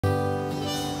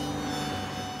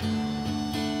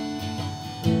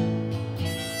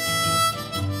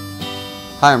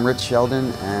Hi, I'm Rich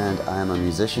Sheldon, and I'm a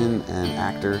musician and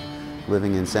actor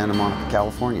living in Santa Monica,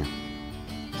 California.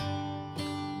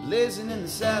 Blazing in the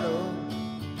saddle,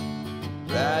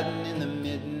 riding in the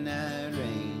midnight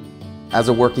rain. As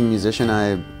a working musician,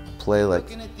 I play I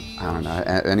don't know,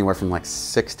 anywhere from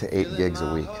 6 to 8 gigs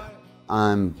a week.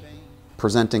 I'm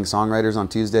presenting songwriters on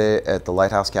Tuesday at the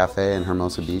Lighthouse Cafe in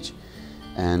Hermosa Beach,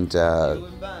 and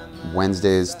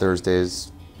Wednesdays, Thursdays,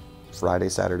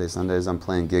 Fridays, Saturdays, Sundays, I'm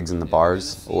playing gigs in the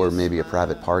bars or maybe a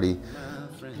private party.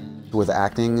 With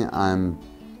acting, I'm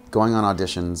going on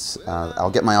auditions.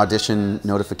 I'll get my audition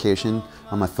notification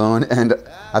on my phone, and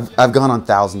I've gone on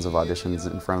thousands of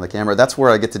auditions in front of the camera. That's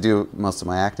where I get to do most of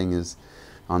my acting, is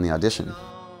on the audition.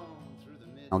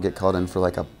 I'll get called in for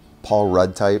a Paul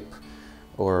Rudd type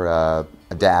or a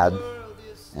dad,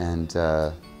 and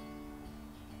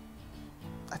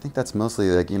I think that's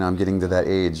mostly I'm getting to that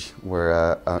age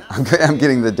where I'm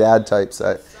getting the dad types.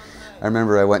 I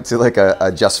remember I went to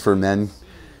a Just for Men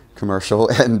commercial,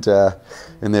 and at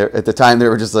the time they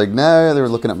were just no, they were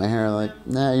looking at my hair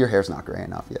nah, your hair's not gray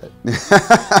enough yet.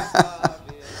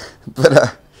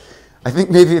 But I think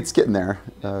maybe it's getting there,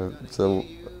 so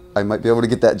I might be able to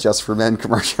get that Just for Men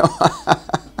commercial.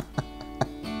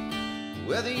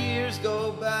 Where the years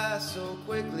go by so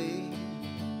quickly,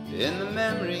 and the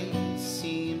memories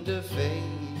seem to fade,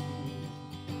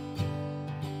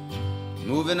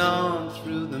 moving on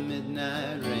through the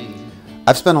midnight rain.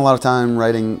 I've spent a lot of time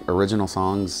writing original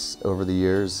songs over the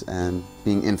years and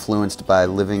being influenced by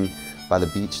living by the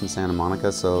beach in Santa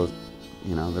Monica, so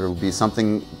there will be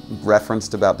something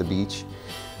referenced about the beach.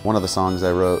 One of the songs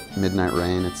I wrote, Midnight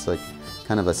Rain, it's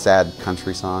kind of a sad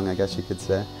country song, I guess you could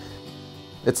say.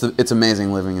 It's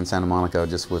amazing living in Santa Monica,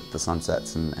 just with the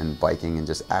sunsets and biking and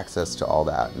just access to all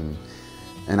that,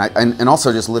 and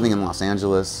also just living in Los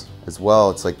Angeles as well.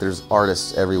 It's there's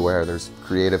artists everywhere, there's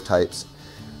creative types.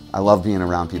 I love being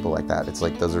around people like that. It's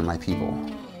those are my people.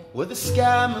 Where the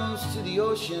sky moves to the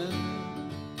ocean,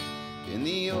 and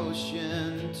the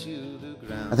ocean to the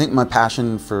ground. I think my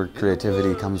passion for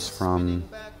creativity comes from,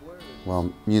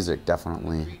 well, music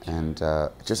definitely, and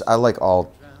I like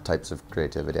all types of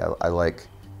creativity. I like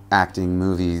acting,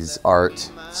 movies,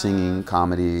 art, singing,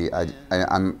 comedy.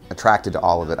 I'm attracted to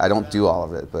all of it. I don't do all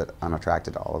of it, but I'm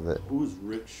attracted to all of it. Who's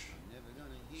Rich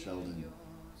Sheldon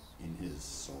in his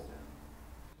soul?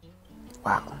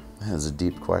 Wow, that is a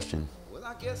deep question.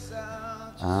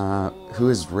 Who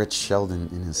is Rich Sheldon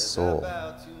in his soul?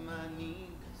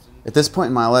 At this point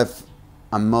in my life,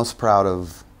 I'm most proud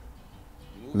of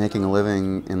making a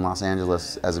living in Los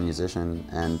Angeles as a musician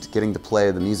and getting to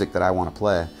play the music that I want to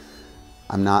play.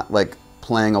 I'm not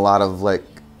playing a lot of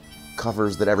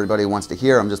covers that everybody wants to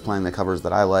hear. I'm just playing the covers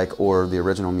that I like, or the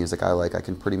original music I like. I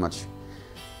can pretty much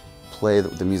play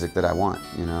the music that I want,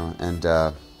 and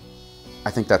I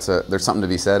think there's something to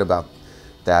be said about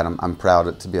that. I'm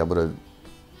proud to be able to,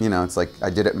 it's I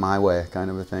did it my way kind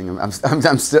of a thing.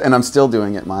 I'm still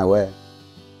doing it my way.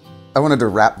 I wanted to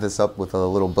wrap this up with a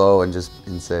little bow and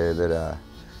say that,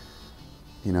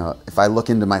 if I look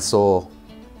into my soul,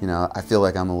 I feel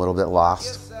like I'm a little bit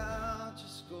lost,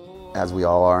 as we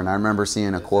all are. And I remember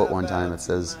seeing a quote one time that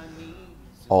says,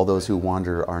 "All those who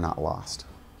wander are not lost."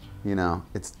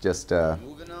 It's just,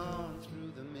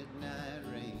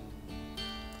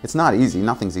 it's not easy.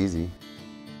 Nothing's easy.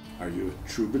 Are you a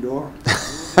troubadour?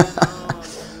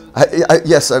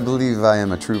 Yes, I believe I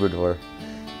am a troubadour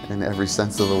in every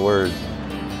sense of the word.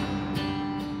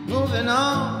 Moving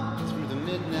on